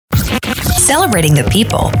Celebrating the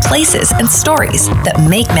people, places, and stories that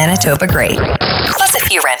make Manitoba great. Plus a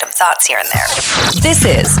few random thoughts here and there. This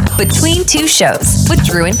is Between Two Shows with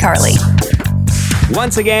Drew and Carly.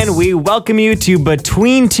 Once again, we welcome you to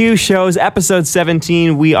Between Two Shows, episode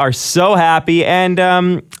 17. We are so happy and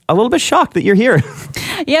a little bit shocked that you're here.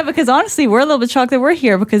 Yeah, because honestly, we're a little bit shocked that we're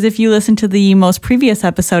here because if you listen to the most previous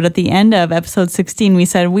episode at the end of episode 16, we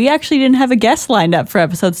said we actually didn't have a guest lined up for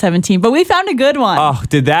episode 17, but we found a good one. Oh,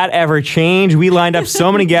 did that ever change? We lined up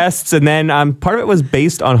so many guests, and then part of it was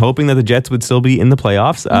based on hoping that the Jets would still be in the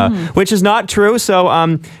playoffs, which is not true.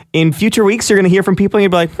 So in future weeks, you're going to hear from people and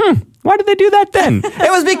you'll be like, why did they do that then?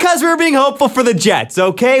 It was because we were being hopeful for the Jets,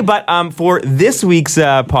 okay? But for this week's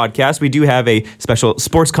podcast, we do have a special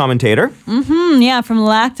sports commentator. Yeah, from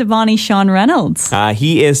Lac du Bonny, Sean Reynolds.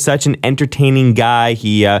 He is such an entertaining guy.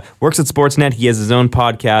 He works at Sportsnet. He has his own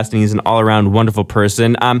podcast, and he's an all-around wonderful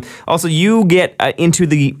person. Also, you get into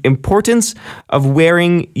the importance of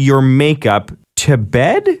wearing your makeup to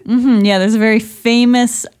bed? Yeah, there's a very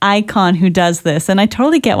famous icon who does this, and I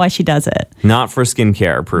totally get why she does it. Not for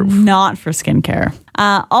skincare proof. Not for skincare.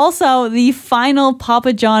 Also, the final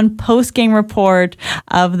Papa John post-game report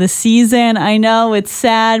of the season. I know it's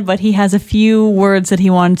sad, but he has a few words that he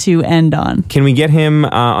wanted to end on. Can we get him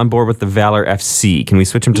on board with the Valor FC? Can we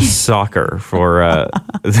switch him to soccer for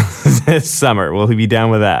this summer? Will he be down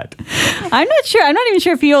with that? I'm not sure. I'm not even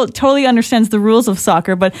sure if he totally understands the rules of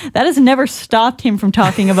soccer, but that has never stopped him from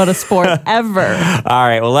talking about a sport ever. All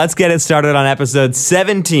right, well, let's get it started on episode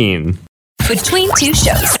 17. Between Two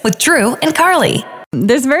Shows with Drew and Carly.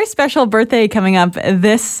 There's a very special birthday coming up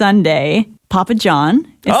this Sunday. Papa John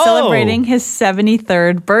is celebrating his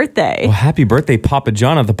 73rd birthday. Well, happy birthday, Papa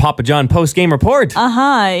John of the Papa John post-game report.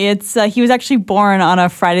 It's he was actually born on a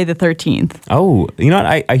Friday the 13th. Oh, you know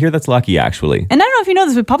what? I hear that's lucky, actually. And I don't know if you know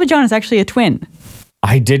this, but Papa John is actually a twin.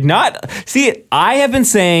 I did not. See, I have been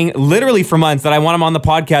saying literally for months that I want him on the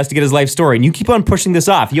podcast to get his life story, and you keep on pushing this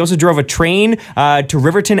off. He also drove a train to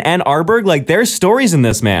Riverton and Arborg. Like, there's stories in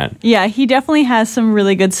this man. Yeah, he definitely has some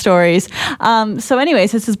really good stories. So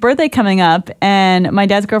anyways, it's his birthday coming up, and my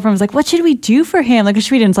dad's girlfriend was like, what should we do for him? Like, what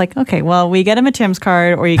should we do? And it's like, okay, well, we get him a Tim's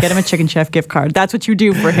card, or you get him a Chicken Chef gift card. That's what you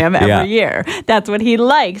do for him every year. That's what he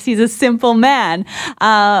likes. He's a simple man.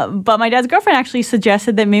 But my dad's girlfriend actually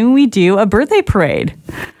suggested that maybe we do a birthday parade.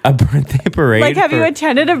 A birthday parade? Like, have you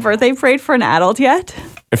attended a birthday parade for an adult yet?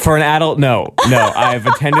 For an adult, no. I've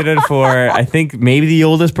attended it for, I think maybe the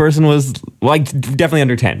oldest person was, definitely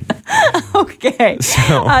under 10. Okay.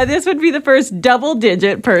 So. This would be the first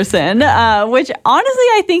double-digit person, which honestly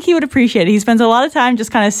I think he would appreciate. He spends a lot of time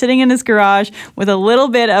just kind of sitting in his garage with a little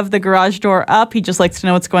bit of the garage door up. He just likes to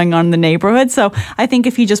know what's going on in the neighborhood. So I think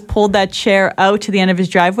if he just pulled that chair out to the end of his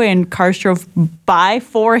driveway and cars drove by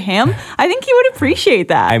for him, I think he would appreciate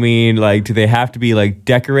that. I mean, do they have to be,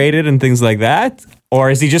 decorated and things like that? Or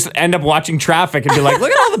does he just end up watching traffic and be like, look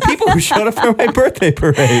at all the people who showed up for my birthday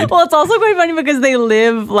parade? Well, it's also quite funny because they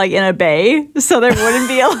live in a bay, so there wouldn't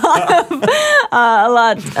be a lot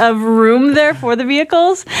of room there for the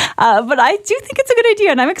vehicles. But I do think it's a good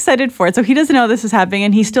idea, and I'm excited for it. So he doesn't know this is happening,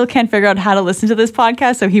 and he still can't figure out how to listen to this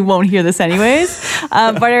podcast, so he won't hear this anyways.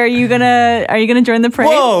 But are you gonna join the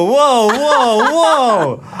parade?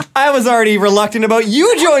 Whoa! I was already reluctant about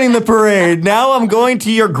you joining the parade. Now I'm going to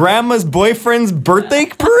your grandma's boyfriend's birthday parade?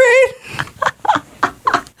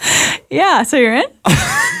 Yeah, so you're in?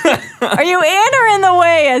 Are you in or in the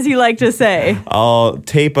way, as you like to say? I'll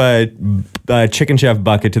tape a Chicken Chef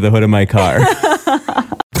bucket to the hood of my car.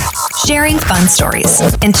 Sharing fun stories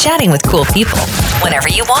and chatting with cool people whenever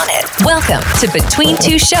you want it. Welcome to Between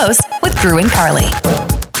Two Shows with Drew and Carly.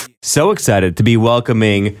 So excited to be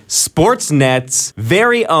welcoming Sportsnet's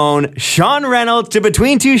very own Sean Reynolds to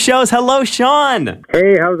Between Two Shows. Hello, Sean.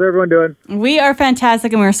 Hey, how's everyone doing? We are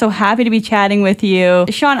fantastic, and we're so happy to be chatting with you.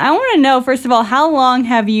 Sean, I want to know, first of all, how long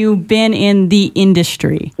have you been in the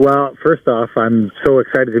industry? Well, first off, I'm so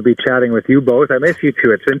excited to be chatting with you both. I miss you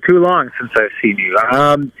too. It's been too long since I've seen you.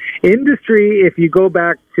 Industry, if you go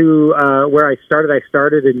back to where I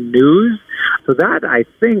started in news. So that, I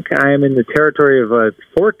think I'm in the territory of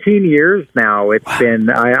 14 years now. It's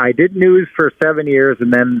been, I did news for 7 years,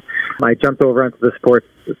 and then I jumped over onto the sports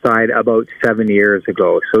side about 7 years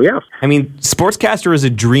ago. So, yeah. I mean, sportscaster is a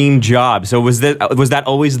dream job. So was that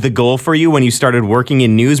always the goal for you when you started working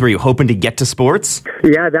in news? Were you hoping to get to sports?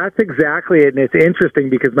 Yeah, that's exactly it. And it's interesting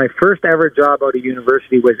because my first ever job out of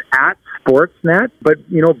university was at Sportsnet. But,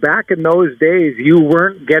 back in those days, you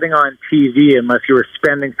weren't getting on TV unless you were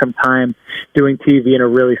spending some time doing TV in a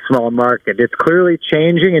really small market. It's clearly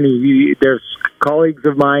changing, and there's colleagues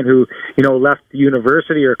of mine who, left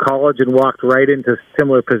university or college and walked right into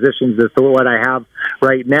similar positions as to what I have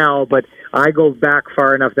right now. But I go back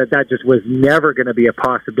far enough that just was never going to be a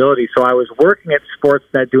possibility. So I was working at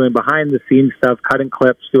Sportsnet doing behind-the-scenes stuff, cutting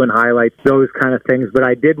clips, doing highlights, those kind of things. But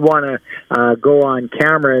I did want to go on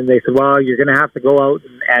camera, and they said, well, you're going to have to go out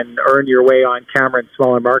and earn your way on camera in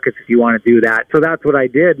smaller markets if you want to do that. So that's what I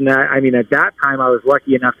did. And at that time, I was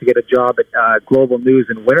lucky enough to get a job at Global News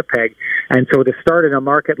in Winnipeg. And so to start in a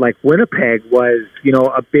market like Winnipeg was,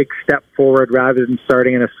 a big step forward rather than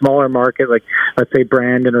starting in a smaller market like, let's say,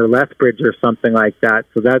 Brandon or Lethbridge or something like that.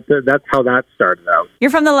 So that's how that started out. You're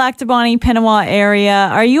from the Lac du Bonnet, Pinawa area.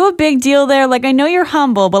 Are you a big deal there? Like, I know you're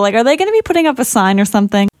humble, but are they going to be putting up a sign or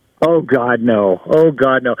something? Oh God, no!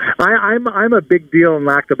 I'm a big deal in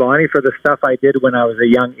Lac du Bonnet for the stuff I did when I was a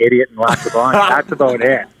young idiot in Lac du Bonnet. That's about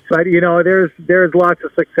it. But there's lots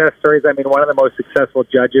of success stories. I mean, one of the most successful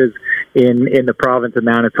judges in the province of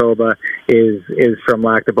Manitoba is from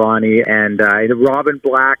Lac du Bonnet, and Robin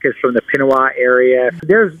Black is from the Pinawa area.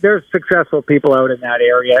 There's successful people out in that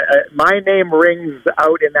area. My name rings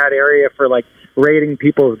out in that area for raiding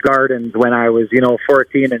people's gardens when I was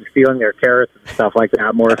 14 and stealing their carrots and stuff like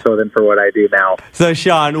that, more so than for what I do now. So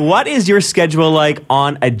Sean, what is your schedule like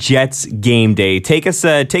on a Jets game day? Take us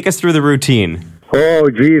through the routine. Oh,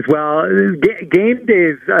 geez. Well, game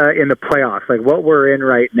days in the playoffs, like what we're in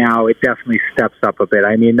right now, it definitely steps up a bit.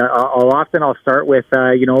 I mean, I'll start with,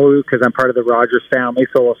 because I'm part of the Rogers family,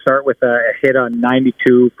 so we'll start with a hit on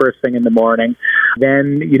 92 first thing in the morning.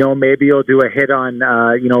 Then, maybe you'll do a hit on,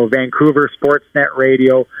 Vancouver Sportsnet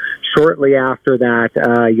Radio. Shortly after that,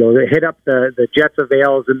 you'll hit up the Jets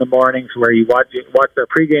Avails in the mornings where you watch their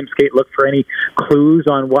pregame skate, look for any clues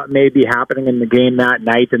on what may be happening in the game that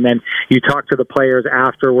night, and then you talk to the players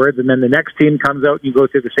afterwards, and then the next team comes out and you go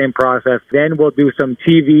through the same process. Then we'll do some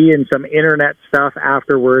TV and some internet stuff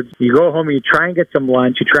afterwards. You go home and you try and get some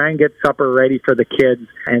lunch, you try and get supper ready for the kids,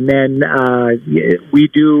 and then we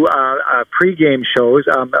do pregame shows.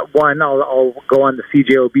 One, I'll go on the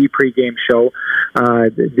CJOB pregame show.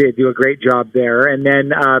 They do a great job there. And then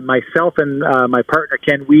myself and my partner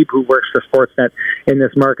Ken Wiebe, who works for Sportsnet in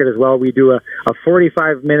this market as well, we do a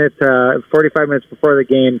 45 minutes before the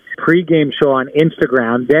game pregame show on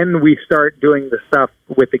Instagram. Then we start doing the stuff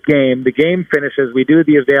with the game. The game finishes, we do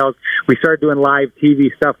the Avails, we start doing live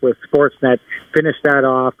TV stuff with Sportsnet, finish that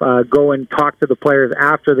off, go and talk to the players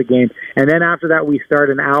after the game, and then after that we start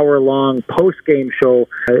an hour-long post-game show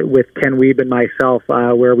with Ken Wiebe and myself,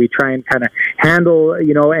 where we try and kind of handle,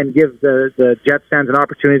 and give the Jets fans an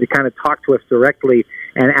opportunity to kind of talk to us directly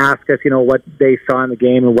and ask us, what they saw in the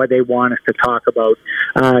game and what they want us to talk about.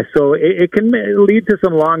 So it can lead to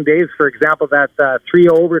some long days. For example, that 3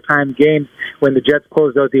 overtime games when the Jets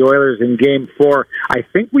closed out the Oilers in Game 4, I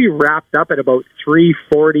think we wrapped up at about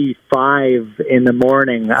 3:45 in the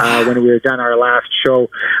morning when we were done our last show.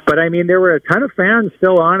 But I mean, there were a ton of fans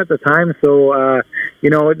still on at the time, so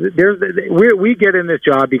we get in this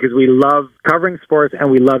job because we love covering sports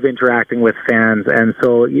and we love interacting with fans, and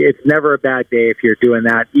so it's never a bad day if you're doing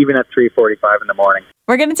that, even at 3:45 in the morning.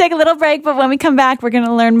 We're going to take a little break, but when we come back, we're going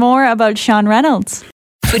to learn more about Sean Reynolds.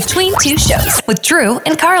 Between Two Shows with Drew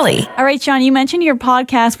and Carly. All right, Sean, you mentioned your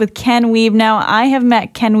podcast with Ken Wiebe. Now, I have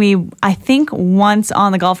met Ken Wiebe, I think, once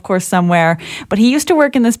on the golf course somewhere, but he used to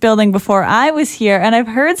work in this building before I was here, and I've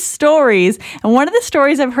heard stories, and one of the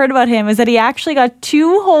stories I've heard about him is that he actually got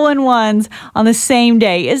 2 hole-in-ones on the same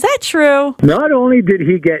day. Is that true? Not only did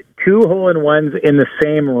he get 2 hole-in-ones in the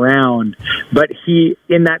same round, but he,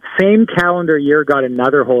 in that same calendar year, got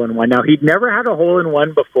another hole-in-one. Now, he'd never had a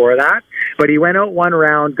hole-in-one before that, but he went out one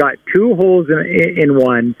round, got 2 holes in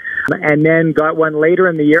one, and then got one later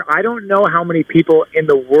in the year. I don't know how many people in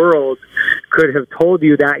the world could have told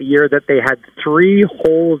you that year that they had 3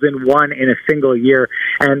 holes in one in a single year.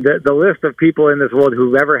 And the list of people in this world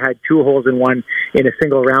who've ever had 2 holes in one in a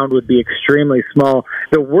single round would be extremely small.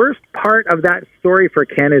 The worst part of that story for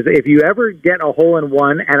Ken is if you ever get a hole in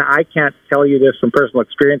one, and I can't tell you this from personal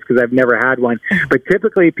experience because I've never had one, but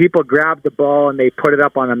typically people grab the ball and they put it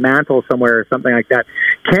up on a mantle somewhere or something like that.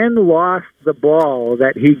 Ken lost the ball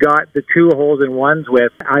that he got the 2 holes in ones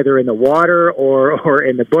with, either in the water or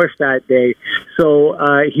in the bush that day. So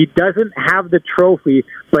he doesn't have the trophy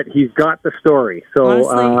but he's got the story. So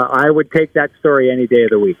I would take that story any day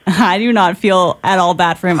of the week. I do not feel at all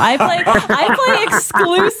bad for him. I play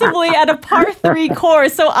exclusively at a par 3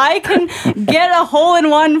 course, so I can get a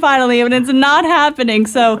hole-in-one finally, and it's not happening.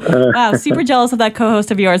 So, wow, super jealous of that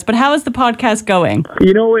co-host of yours. But how is the podcast going?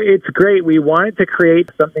 You know, it's great. We wanted to create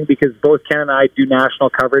something because both Ken and I do national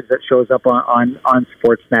coverage that shows up on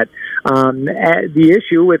Sportsnet. The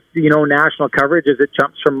issue with, national coverage is it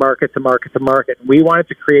jumps from market to market to market. We wanted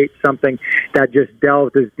to create something that just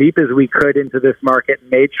delved as deep as we could into this market and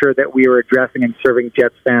made sure that we were addressing and serving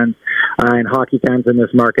Jets fans and hockey fans in this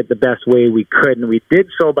market the best way we could. And we did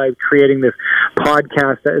so by creating this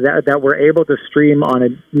podcast that we're able to stream on a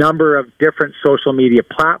number of different social media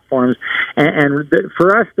platforms. And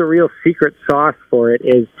for us, the real secret sauce for it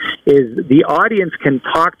is the audience can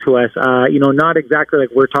talk to us, not exactly like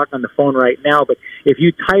we're talking on the phone right now, but if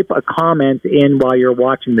you type a comment in while you're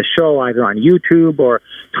watching the show, either on YouTube or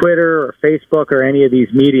Twitter or Facebook or any of these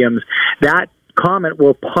mediums, that comment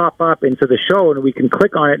will pop up into the show and we can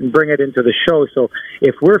click on it and bring it into the show. So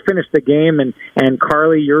if we're finished the game and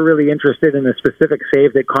Carly, you're really interested in a specific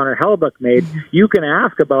save that Connor Hellebuyck made, you can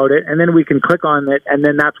ask about it and then we can click on it and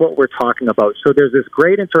then that's what we're talking about. So there's this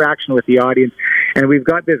great interaction with the audience and we've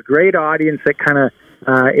got this great audience that kind of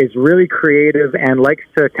is really creative and likes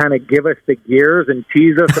to kind of give us the gears and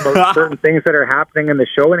tease us about certain things that are happening in the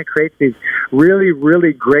show, and it creates these really,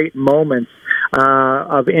 really great moments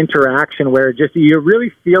of interaction where just you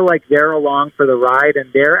really feel like they're along for the ride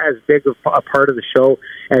and they're as big a part of the show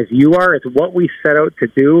as you are. It's what we set out to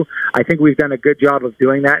do. I think we've done a good job of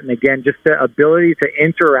doing that, and again, just the ability to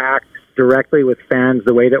interact directly with fans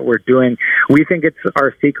the way that we're doing, we think it's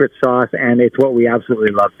our secret sauce and it's what we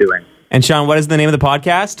absolutely love doing. And Sean, what is the name of the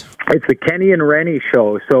podcast? It's the Kenny and Rennie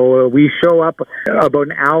Show. So we show up about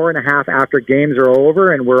an hour and a half after games are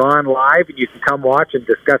over, and we're on live, and you can come watch and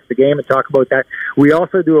discuss the game and talk about that. We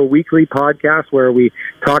also do a weekly podcast where we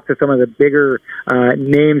talk to some of the bigger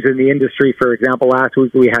names in the industry. For example, last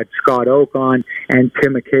week we had Scott Oak on and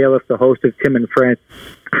Tim McAuliffe, the host of Tim and Friends,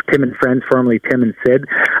 formerly Tim and Sid.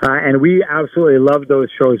 And we absolutely love those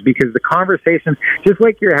shows because the conversations, just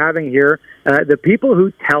like you're having here, the people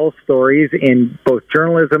who tell stories in both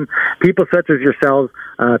journalism, people such as yourselves,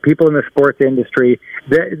 people in the sports industry,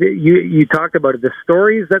 you talked about it, the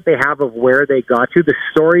stories that they have of where they got to, the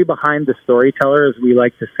story behind the storyteller, as we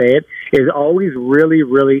like to say it, is always really,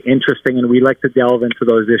 really interesting, and we like to delve into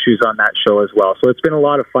those issues on that show as well. So it's been a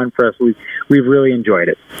lot of fun for us. We've really enjoyed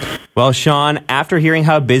it. Well, Sean, after hearing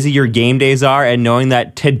how busy your game days are and knowing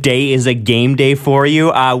that today is a game day for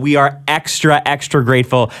you, we are extra, extra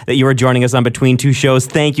grateful that you are joining us on Between Two Shows.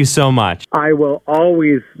 Thank you so much. I will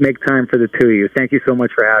always make time for the two of you. Thank you so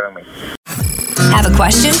much for having me. Have a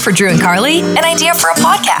question for Drew and Carly? An idea for a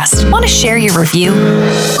podcast? Want to share your review?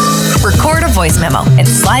 Record a voice memo and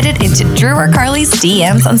slide it into Drew or Carly's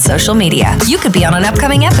DMs on social media. You could be on an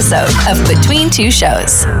upcoming episode of Between Two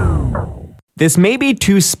Shows. This may be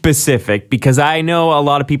too specific because I know a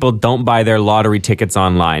lot of people don't buy their lottery tickets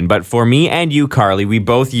online. But for me and you, Carly, we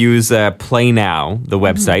both use Play Now, the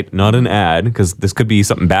website, not an ad, because this could be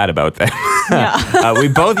something bad about that. Yeah. We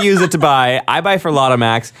both use it to buy. I buy for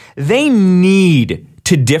Lottomax. They need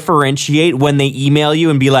to differentiate when they email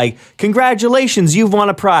you and be like, congratulations, you've won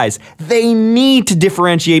a prize. They need to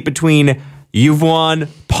differentiate between you've won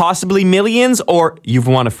possibly millions or you've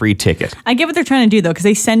won a free ticket. I get what they're trying to do, though, because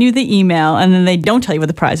they send you the email and then they don't tell you what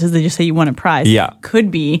the prize is. They just say you won a prize. Yeah.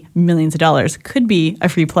 Could be millions of dollars. Could be a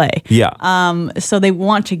free play. Yeah. So they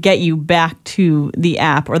want to get you back to the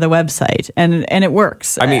app or the website, and it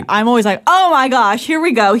works. I mean, I'm always like, oh my gosh, here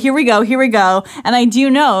we go. And I do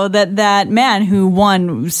know that man who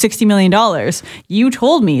won $60 million, you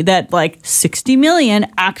told me that like $60 million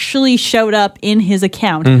actually showed up in his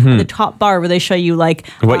account at the top bar where they show you like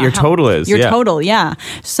what your total is. Your total, yeah.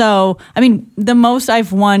 So, I mean, the most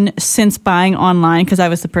I've won since buying online, because I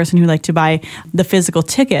was the person who liked to buy the physical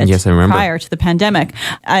ticket Yes, I remember. prior to the pandemic,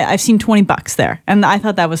 I've seen $20 there. And I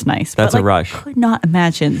thought that was nice. That's a rush. I could not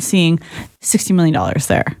imagine seeing $60 million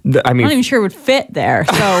there. I mean, I'm not even sure it would fit there.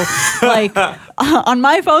 So, like, on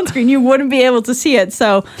my phone screen, you wouldn't be able to see it.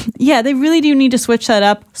 So, yeah, they really do need to switch that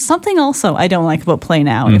up. Something also I don't like about Play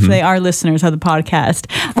Now, if they are listeners of the podcast.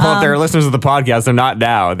 well, if they're listeners of the podcast, they're not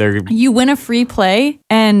now. You win a free play,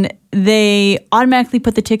 and they automatically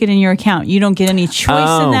put the ticket in your account. You don't get any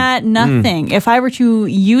choice in that, nothing. If I were to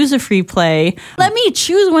use a free play, let me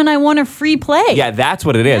choose when I want a free play. Yeah, that's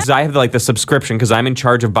what it is. I have the subscription because I'm in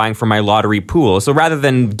charge of buying for my lottery pool. So rather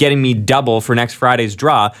than getting me double for next Friday's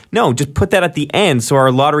draw, no, just put that at the end so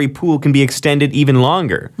our lottery pool can be extended even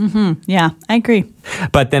longer. Yeah, I agree.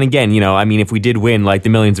 But then again, if we did win the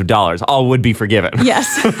millions of dollars, all would be forgiven. Yes,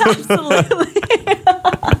 absolutely.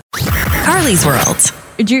 Carly's World.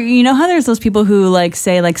 Do you know how there's those people who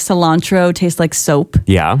say cilantro tastes like soap?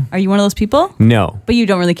 Yeah. Are you one of those people? No. But you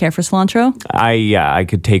don't really care for cilantro? I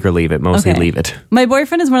could take or leave it. Mostly leave it. My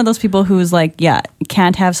boyfriend is one of those people who's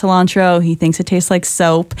can't have cilantro. He thinks it tastes like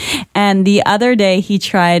soap. And the other day he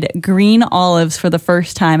tried green olives for the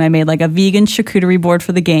first time. I made a vegan charcuterie board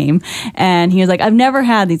for the game. And he was like, I've never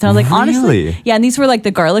had these. And I was like, honestly? Really? Yeah, and these were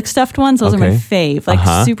the garlic stuffed ones. Those are my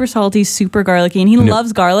fave. Super salty, super garlicky. And he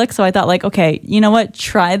loves garlic. So I thought okay, you know what?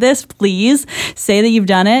 Try this, please. Say that you've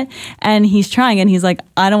done it. And he's trying and he's like,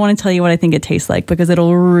 I don't want to tell you what I think it tastes like because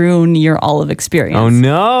it'll ruin your olive experience. Oh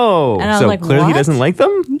no. And I so was clearly what? He doesn't like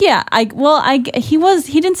them? Yeah. He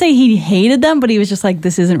didn't say he hated them, but he was just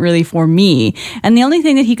this isn't really for me. And the only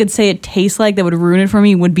thing that he could say it tastes like that would ruin it for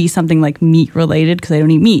me would be something meat related because I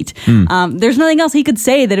don't eat meat. There's nothing else he could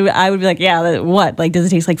say that I would be what? Does it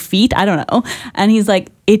taste like feet? I don't know. And he's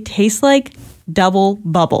like, it tastes like double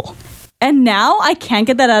bubble. And now I can't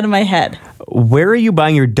get that out of my head. Where are you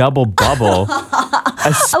buying your double bubble?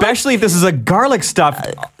 Especially if this is a garlic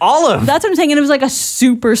stuffed olive. That's what I'm saying. And it was a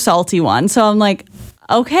super salty one. So I'm like,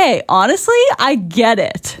 okay, honestly, I get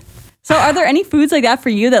it. So are there any foods like that for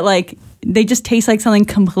you that they just taste like something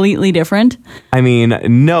completely different? I mean,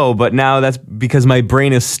 no, but now that's because my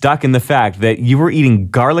brain is stuck in the fact that you were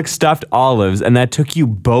eating garlic stuffed olives and that took you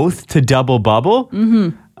both to double bubble.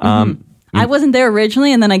 I wasn't there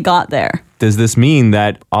originally, and then I got there. Does this mean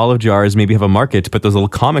that olive jars maybe have a market to put those little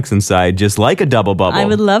comics inside, just like a double bubble? I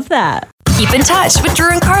would love that. Keep in touch with Drew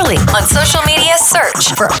and Carly on social media.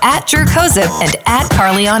 Search for @DrewKozub and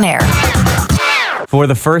 @CarlyOnAir. For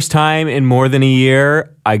the first time in more than a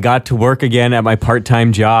year, I got to work again at my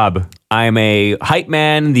part-time job. I'm a hype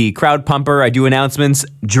man, the crowd pumper. I do announcements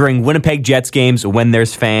during Winnipeg Jets games when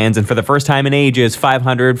there's fans. And for the first time in ages,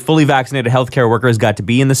 500 fully vaccinated healthcare workers got to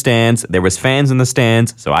be in the stands. There was fans in the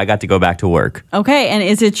stands, so I got to go back to work. Okay, and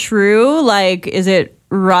is it true? Is it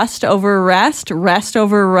rust over rest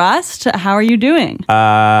over rust? How are you doing? Did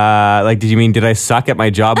I suck at my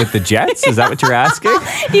job with the Jets? Is that what you're asking?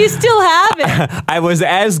 You still have it. I was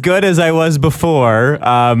as good as I was before.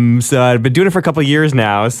 So I've been doing it for a couple of years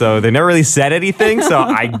now. So they never really said anything. So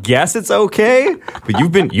I guess it's okay. But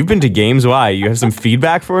you've been to games. Why? You have some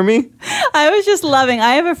feedback for me? I was just loving.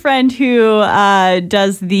 I have a friend who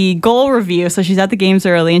does the goal review. So she's at the games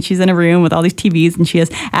early and she's in a room with all these TVs and she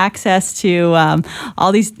has access to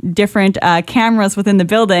all these different cameras within the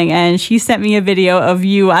building. And she sent me a video of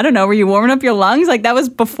you. I don't know. Were you warming up your lungs? That was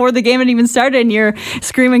before the game had even started and you're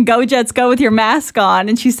screaming, "Go Jets, go," with your mask on.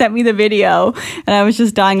 And she sent me the video and I was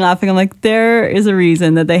just dying laughing. I'm like, there is a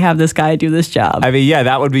reason that they have this guy do this job. I mean, yeah,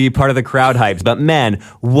 that would be part of the crowd hypes. But man,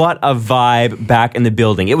 what a vibe back in the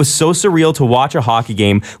building. It was so surreal to watch a hockey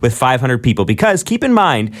game with 500 people because keep in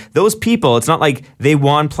mind, those people, it's not like they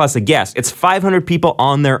won plus a guest. It's 500 people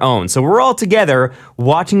on their own. So we're all together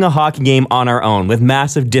watching a hockey game on our own with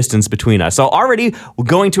massive distance between us. So already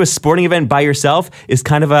going to a sporting event by yourself is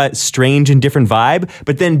kind of a strange and different vibe.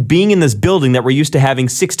 But then being in this building that we're used to having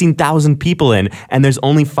 16,000 people in and there's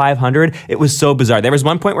only 500, it was so bizarre. There was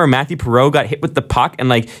one point where Matthew Perreault got hit with the puck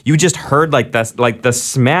and you just heard the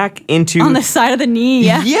smack into... on the side of the knee,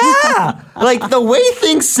 yeah. Yeah! The way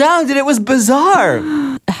things sounded, it was bizarre.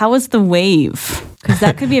 How was the wave? Because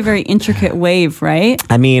that could be a very intricate wave, right?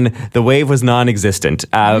 I mean, the wave was non-existent.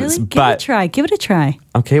 Really? Give it a try.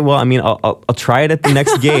 Okay, well, I mean, I'll try it at the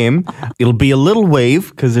next game. It'll be a little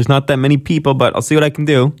wave because there's not that many people, but I'll see what I can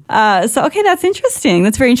do. Okay, that's interesting.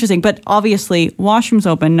 That's very interesting. But obviously, washrooms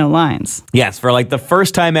open, no lines. Yes, for the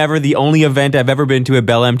first time ever, the only event I've ever been to at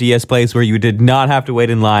Bell MTS Place where you did not have to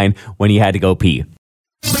wait in line when you had to go pee.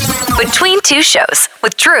 Between two shows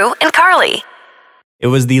with Drew and Carly. It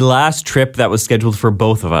was the last trip that was scheduled for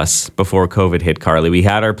both of us before COVID hit, Carly. We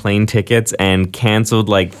had our plane tickets and canceled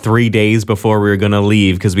 3 days before we were going to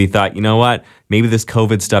leave because we thought, you know what? Maybe this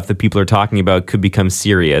COVID stuff that people are talking about could become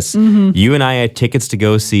serious. Mm-hmm. You and I had tickets to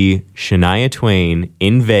go see Shania Twain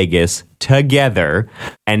in Vegas together,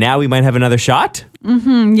 and now we might have another shot?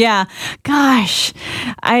 Yeah. Gosh,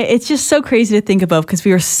 it's just so crazy to think about because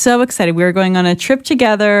we were so excited. We were going on a trip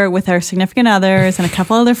together with our significant others and a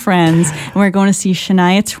couple other friends, and we were going to see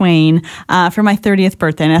Shania Twain for my 30th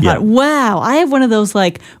birthday. And I thought, wow, I have one of those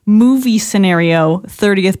like movie scenario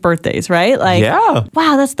 30th birthdays, right? Like,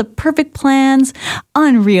 wow, that's the perfect plans.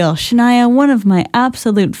 Unreal. Shania, one of my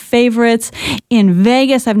absolute favorites. In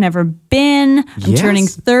Vegas, I've never been. I'm turning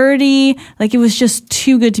 30. Like, it was just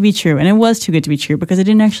too good to be true. And it was too good to be true because it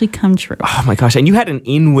didn't actually come true. Oh my gosh. And you had an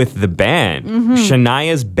in with the band.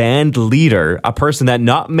 Shania's band leader, a person that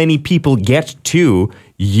not many people get to.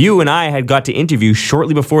 You and I had got to interview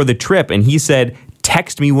shortly before the trip, and he said,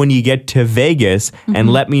 text me when you get to Vegas and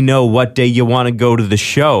let me know what day you want to go to the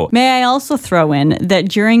show. May I also throw in that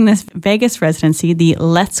during this Vegas residency, the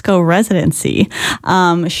Let's Go residency,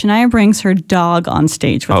 Shania brings her dog on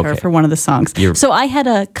stage with her for one of the songs. So I had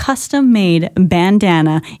a custom-made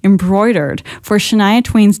bandana embroidered for Shania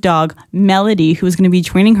Twain's dog, Melody, who was going to be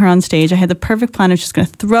joining her on stage. I had the perfect plan of just going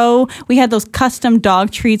to throw. We had those custom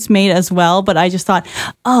dog treats made as well, but I just thought,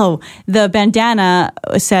 the bandana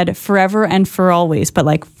said forever and for always. But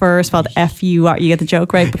like fur spelled F-U-R. You get the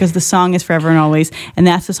joke, right? Because the song is Forever and Always. And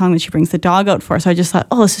that's the song that she brings the dog out for. So I just thought,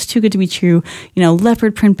 this is too good to be true. You know,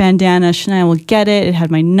 leopard print bandana. Shania will get it. It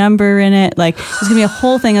had my number in it. Like, it was going to be a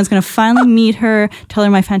whole thing. I was going to finally meet her, tell her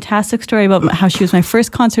my fantastic story about how she was my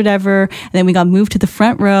first concert ever. And then we got moved to the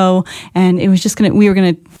front row. And it was just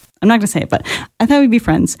I'm not going to say it, but I thought we'd be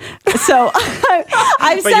friends. So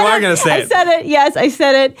I But you are going to say it. I said it. Yes, I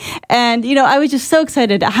said it. And, I was just so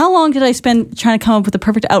excited. How long did I spend trying to come up with the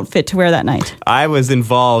perfect outfit to wear that night? I was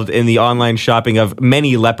involved in the online shopping of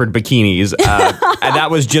many leopard bikinis, and that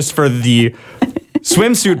was just for the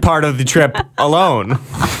swimsuit part of the trip alone.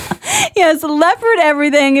 Yes, leopard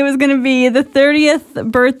everything. It was going to be the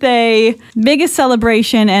 30th birthday, biggest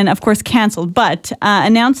celebration, and of course canceled. But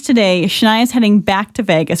announced today, Shania's heading back to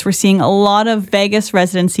Vegas. We're seeing a lot of Vegas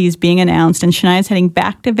residencies being announced, and Shania's heading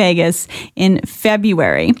back to Vegas in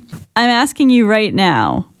February. I'm asking you right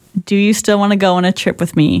now, do you still want to go on a trip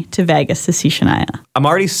with me to Vegas to see Shania? I'm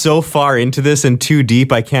already so far into this and too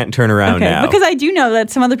deep, I can't turn around now. Because I do know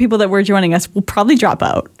that some other people that were joining us will probably drop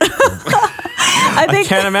out. I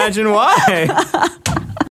can't imagine why.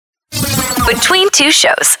 Between two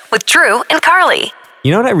shows with Drew and Carly.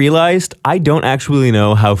 You know what I realized? I don't actually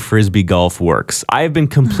know how Frisbee golf works. I have been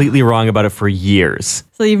completely wrong about it for years.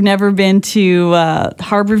 So you've never been to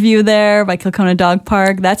Harborview there by Kilcona Dog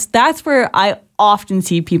Park? That's where I often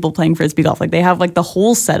see people playing Frisbee golf. Like, they have like the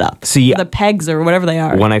whole setup. See, the pegs or whatever they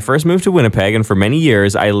are. When I first moved to Winnipeg, and for many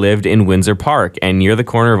years, I lived in Windsor Park, and near the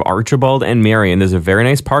corner of Archibald and Marion, there's a very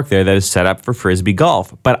nice park there that is set up for Frisbee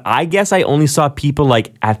golf. But I guess I only saw people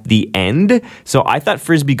like at the end. So I thought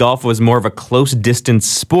Frisbee golf was more of a close distance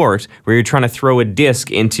sport where you're trying to throw a disc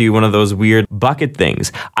into one of those weird bucket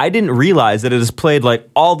things. I didn't realize that it is played like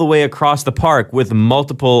all the way across the park with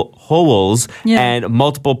multiple holes and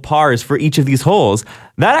multiple pars for each of these holes.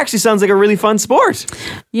 That actually sounds like a really fun sport.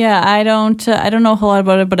 Yeah, I don't know a whole lot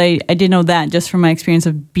about it, but I did know that just from my experience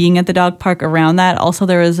of being at the dog park around that. Also,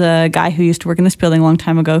 there was a guy who used to work in this building a long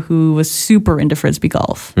time ago who was super into Frisbee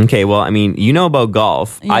golf. Okay, well, I mean, you know about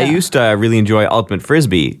golf. Yeah. I used to really enjoy Ultimate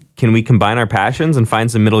Frisbee. Can we combine our passions and find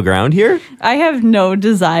some middle ground here? I have no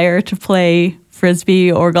desire to play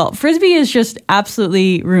Frisbee or golf. Frisbee is just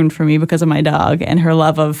absolutely ruined for me because of my dog and her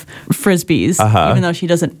love of Frisbees, even though she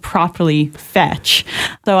doesn't properly fetch.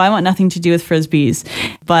 So I want nothing to do with Frisbees.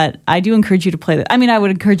 But I do encourage you to play that. I mean, I would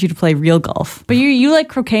encourage you to play real golf. But you like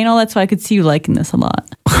croquet and all that, so I could see you liking this a lot.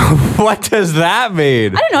 What does that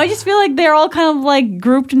mean? I don't know. I just feel like they're all kind of like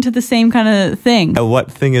grouped into the same kind of thing.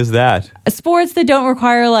 What thing is that? Sports that don't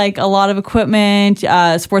require like a lot of equipment,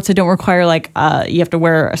 sports that don't require like you have to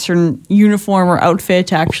wear a certain uniform or outfit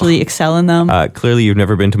to actually excel in them. Clearly you've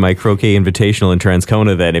never been to my croquet invitational in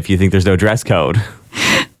Transcona then if you think there's no dress code.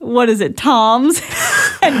 What is it, Tom's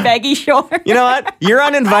and baggy shorts? You know what? You're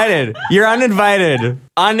uninvited. You're uninvited.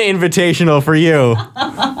 Uninvitational for you.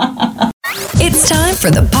 It's time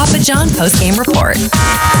for the Papa John postgame report.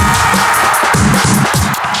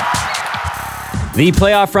 The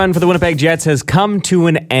playoff run for the Winnipeg Jets has come to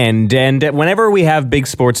an end, and whenever we have big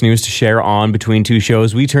sports news to share on between two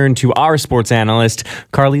shows, we turn to our sports analyst,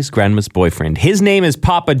 Carly's grandma's boyfriend. His name is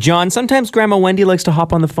Papa John. Sometimes Grandma Wendy likes to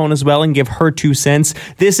hop on the phone as well and give her 2 cents.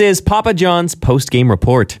 This is Papa John's post-game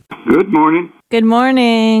report. Good morning. Good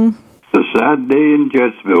morning. It's a sad day in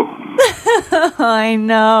Jetsville. I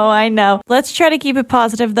know. Let's try to keep it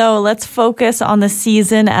positive, though. Let's focus on the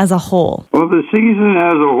season as a whole. Well, the season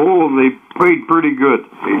as a whole, they played pretty good,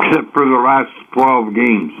 except for the last 12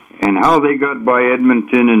 games. And how they got by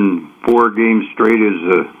Edmonton in 4 games straight is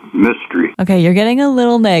a mystery. Okay, you're getting a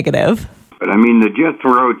little negative. But I mean, the Jets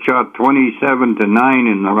were outshot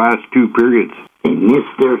 27-9 in the last 2 periods. They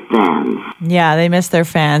missed their fans. Yeah, they missed their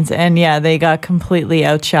fans, and yeah, they got completely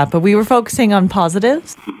outshot. But we were focusing on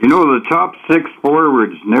positives. You know, the top 6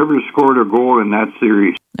 forwards never scored a goal in that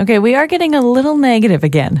series. Okay, we are getting a little negative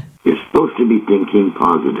again. You're supposed to be thinking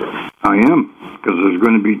positive. I am, because there's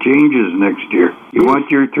going to be changes next year. You want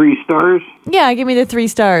your 3 stars? Yeah, give me the 3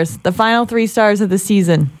 stars. The final 3 stars of the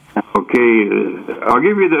season. Okay, I'll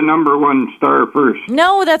give you the number 1 star first.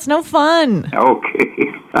 No, that's no fun.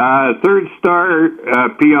 Okay. 3rd star,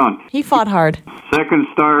 Piant. He fought hard.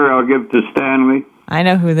 2nd star, I'll give to Stanley. I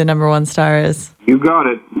know who the number 1 star is. You got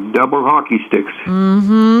it. Double hockey sticks.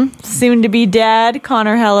 Soon to be dad,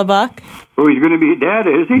 Connor Hellebuck. Oh, he's going to be a dad,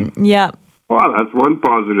 is he? Yeah. Wow, that's one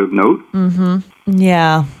positive note.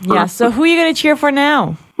 Yeah. So who are you going to cheer for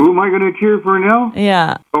now? Who am I going to cheer for now?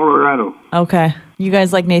 Yeah. Colorado. Okay. You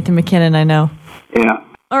guys like Nathan McKinnon, I know. Yeah.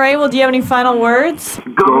 All right, well, do you have any final words?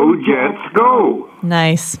 Go Jets, go!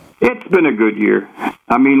 Nice. It's been a good year.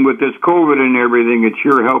 I mean, with this COVID and everything, it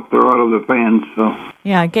sure helped a lot of the fans. So,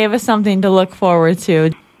 Yeah, it gave us something to look forward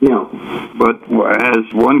to. No. but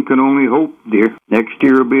as one can only hope, dear, next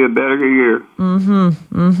year will be a better year.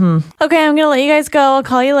 Okay, I'm going to let you guys go. I'll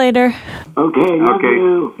call you later. Okay, love Okay.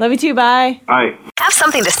 you. Love you too. Bye. Aye. Have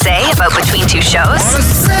something to say about Between Two Shows?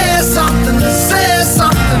 Say something.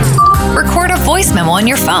 Record a voice memo on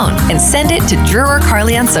your phone and send it to Drew or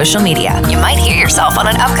Carly on social media. You might hear yourself on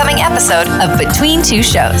an upcoming episode of Between Two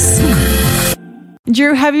Shows.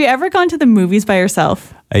 Drew, have you ever gone to the movies by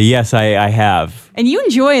yourself? Yes, I have. And you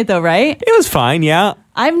enjoy it though, right? It was fine, yeah.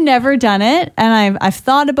 I've never done it, and I've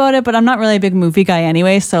thought about it, but I'm not really a big movie guy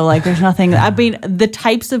anyway, so like there's nothing. I mean, the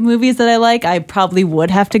types of movies that I like, I probably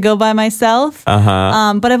would have to go by myself.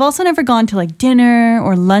 But I've also never gone to like dinner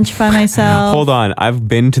or lunch by myself. Hold on. I've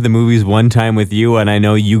been to the movies one time with you, and I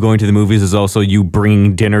know you going to the movies is also you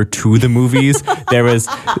bringing dinner to the movies. there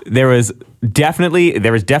was definitely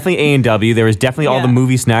A&W. There was definitely all Yeah. the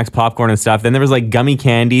movie snacks, popcorn and stuff. Then there was like gummy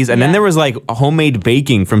candies, and then Yeah. there was like homemade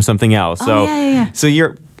baking from something else. So, yeah. so you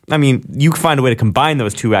find a way to combine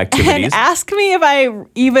those two activities. And ask me if I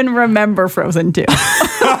even remember Frozen 2.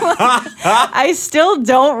 I still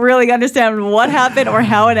don't really understand what happened or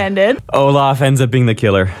how it ended, Olaf ends up being the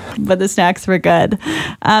killer. but the snacks were good.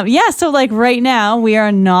 So like right now, we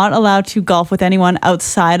are not allowed to golf with anyone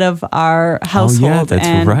outside of our household. that's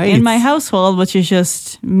and right. In my household, which is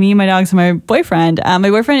just me, my dogs, and my boyfriend. My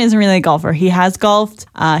boyfriend isn't really a golfer. He has golfed.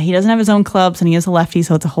 He doesn't have his own clubs, and he is a lefty,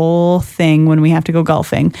 so it's a whole thing when we have to go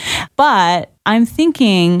golfing. But I'm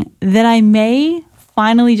thinking that I may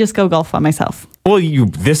finally just go golf by myself. Well,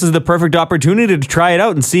 this is the perfect opportunity to try it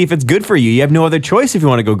out and see if it's good for you. You have no other choice if you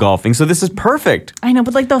want to go golfing, so this is perfect. I know,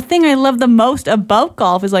 but like the thing I love the most about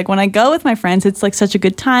golf is like when I go with my friends, it's like such a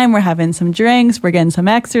good time. We're having some drinks, we're getting some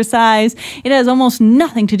exercise. It has almost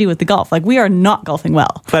nothing to do with the golf. Like we are not golfing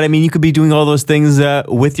well. But I mean, you could be doing all those things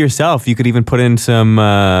with yourself. You could even put in some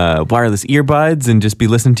wireless earbuds and just be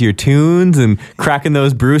listening to your tunes and cracking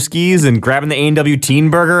those brewskis and grabbing the A&W Teen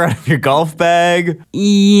Burger out of your golf bag.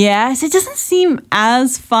 Yes, it doesn't seem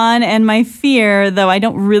as fun. And my fear, though I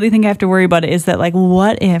don't really think I have to worry about it, is that like,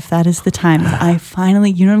 what if that is the time that I finally,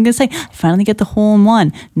 you know what I'm going to say? I finally get the hole in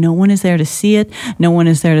one. No one is there to see it. No one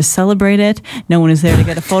is there to celebrate it. No one is there to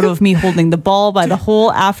get a photo of me holding the ball by the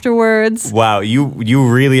hole afterwards. Wow, you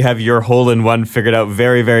really have your hole in one figured out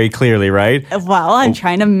very, very clearly, right? Well, I'm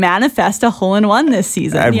trying to manifest a hole in one this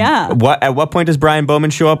season. Yeah. At what point does Brian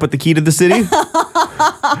Bowman show up with the key to the city?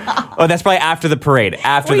 Oh, that's probably after the parade.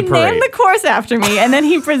 After We the parade. named the course after me, and then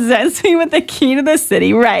he presents me with the key to the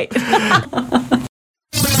city. Right.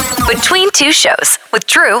 Between Two Shows with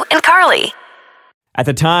Drew and Carly. At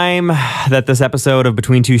the time that this episode of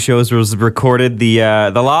Between Two Shows was recorded, the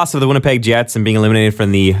loss of the Winnipeg Jets and being eliminated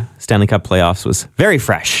from the Stanley Cup playoffs was very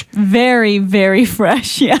fresh. Very, very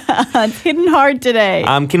fresh. Yeah. It's hitting hard today.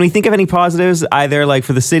 Can we think of any positives, either like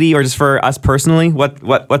for the city or just for us personally?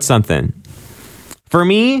 What's something? For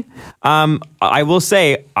me, I will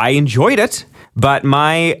say I enjoyed it, but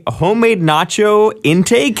my homemade nacho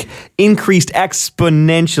intake increased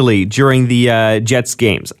exponentially during the Jets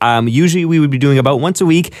games. Usually we would be doing about once a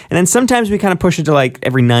week, and then sometimes we kind of push it to like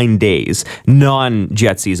every 9 days,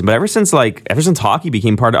 non-Jet season. But ever since hockey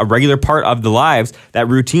became a regular part of the lives, that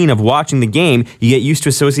routine of watching the game, you get used to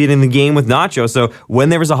associating the game with nachos. So when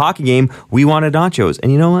there was a hockey game, we wanted nachos.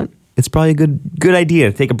 And you know what? It's probably a good idea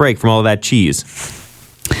to take a break from all of that cheese.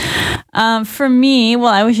 For me,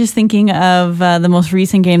 well, I was just thinking of the most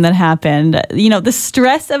recent game that happened. You know, the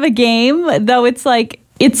stress of a game, though it's like,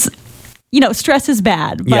 it's, stress is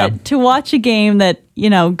bad, but Yeah. to watch a game that,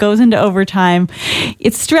 goes into overtime,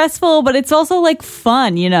 it's stressful, but it's also like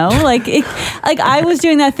fun, like I was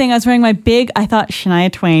doing that thing. I was wearing I thought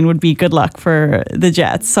Shania Twain would be good luck for the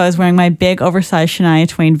Jets. So I was wearing my big oversized Shania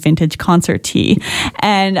Twain vintage concert tee.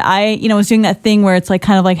 And I, was doing that thing where it's like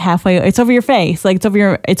kind of like halfway, it's over your face, like it's over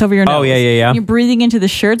your nose. Oh, yeah. You're breathing into the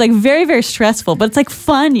shirt, like very, very stressful, but it's like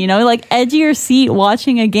fun, like edge of your seat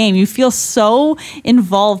watching a game. You feel so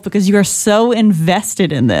involved because you are so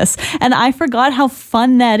invested in this. And I forgot how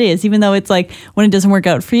fun that is, even though it's like when it doesn't work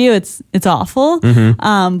out for you, it's awful.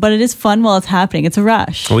 But it is fun while it's happening. It's a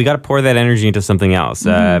rush. Well, we got to pour that energy into something else,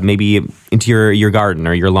 maybe into your garden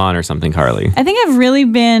or your lawn or something, Carly. I think I've really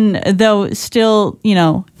been, though, still,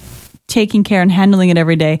 taking care and handling it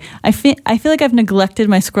every day. I feel like I've neglected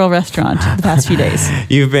my squirrel restaurant the past few days.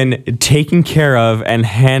 You've been taking care of and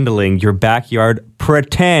handling your backyard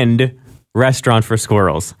pretend restaurant for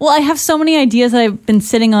squirrels. Well, I have so many ideas that I've been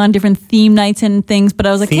sitting on, different theme nights and things, but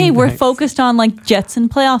I was like, we're focused on like Jets and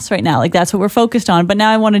playoffs right now. Like that's what we're focused on. But now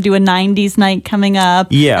I want to do a 90s night coming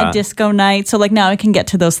up, a disco night. So like now I can get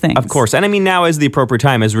to those things. Of course. And I mean, now is the appropriate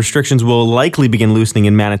time as restrictions will likely begin loosening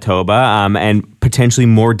in Manitoba and potentially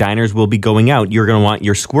more diners will be going out. You're going to want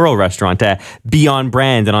your squirrel restaurant to be on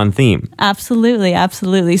brand and on theme. Absolutely.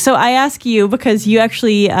 Absolutely. So I ask you, because you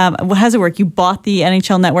actually, how does it work? You bought the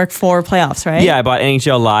NHL Network for playoffs, right? Yeah, I bought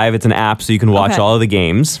NHL Live. It's an app so you can watch all of the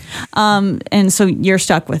games. And so you're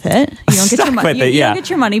stuck with it. You don't get your money. You don't get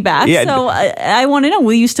your money back. Yeah. So I want to know: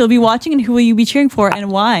 will you still be watching, and who will you be cheering for,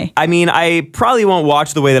 and why? I mean, I probably won't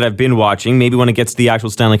watch the way that I've been watching. Maybe when it gets to the actual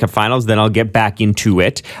Stanley Cup Finals, then I'll get back into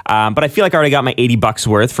it. But I feel like I already got my $80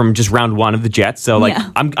 worth from just round one of the Jets. So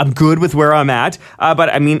I'm good with where I'm at. But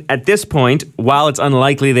I mean, at this point, while it's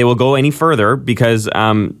unlikely they will go any further because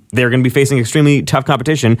they're going to be facing extremely tough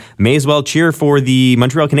competition, may as well cheer for the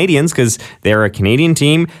Montreal Canadiens because they're a Canadian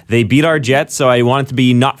team. They beat our Jets, so I want it to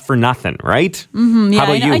be not for nothing, right? Mm-hmm, yeah, How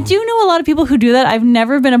about you? I do know a lot of people who do that. I've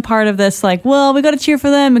never been a part of this, like, well, we got to cheer for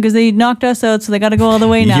them because they knocked us out, so they got to go all the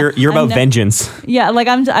way now. You're about vengeance. Yeah, like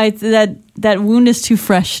that wound is too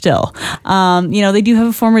fresh still. They do have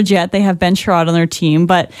a former Jet. They have Ben Sherrod on their team,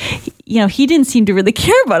 but he didn't seem to really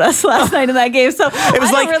care about us last night in that game. So it was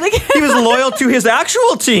he was loyal to his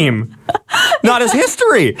actual team, not his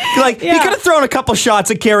history. He could have thrown a couple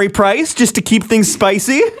shots at Carey Price just to keep things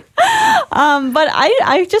spicy. But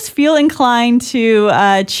I just feel inclined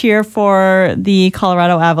to cheer for the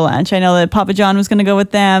Colorado Avalanche. I know that Papa John was going to go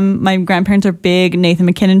with them. My grandparents are big Nathan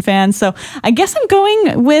McKinnon fans, so I guess I'm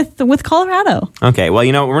going with Colorado. Okay, well,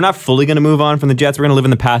 we're not fully going to move on from the Jets. We're going to live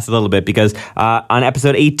in the past a little bit because on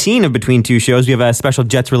episode 18 of Between Two Shows, we have a special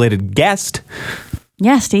Jets-related guest.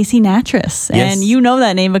 Yeah, Stacey Nattrass. Yes. And you know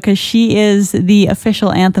that name because she is the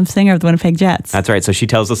official anthem singer of the Winnipeg Jets. That's right. So she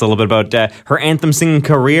tells us a little bit about her anthem singing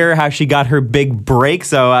career, how she got her big break.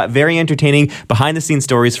 So very entertaining behind-the-scenes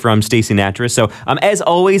stories from Stacey Nattrass. So as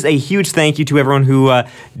always, a huge thank you to everyone who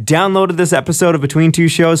downloaded this episode of Between Two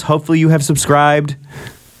Shows. Hopefully you have subscribed.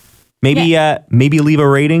 Maybe leave a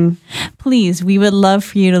rating. Please, we would love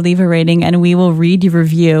for you to leave a rating, and we will read your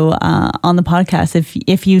review on the podcast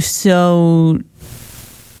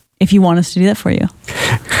if you want us to do that for you.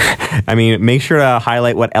 I mean, make sure to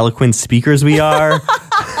highlight what eloquent speakers we are.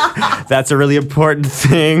 That's a really important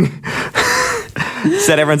thing.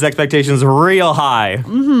 Set everyone's expectations real high.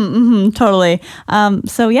 Totally.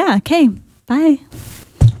 So yeah, okay, bye.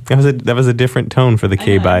 That was a different tone for the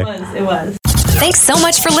K bye. It was. Thanks so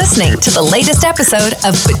much for listening to the latest episode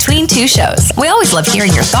of Between Two Shows. We always love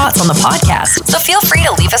hearing your thoughts on the podcast, so feel free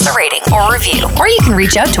to leave us a rating or review. Or you can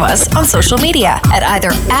reach out to us on social media at either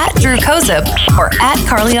 @DrewKozub or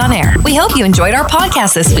 @CarlyOnAir. We hope you enjoyed our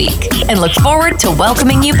podcast this week and look forward to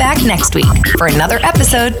welcoming you back next week for another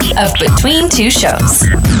episode of Between Two Shows.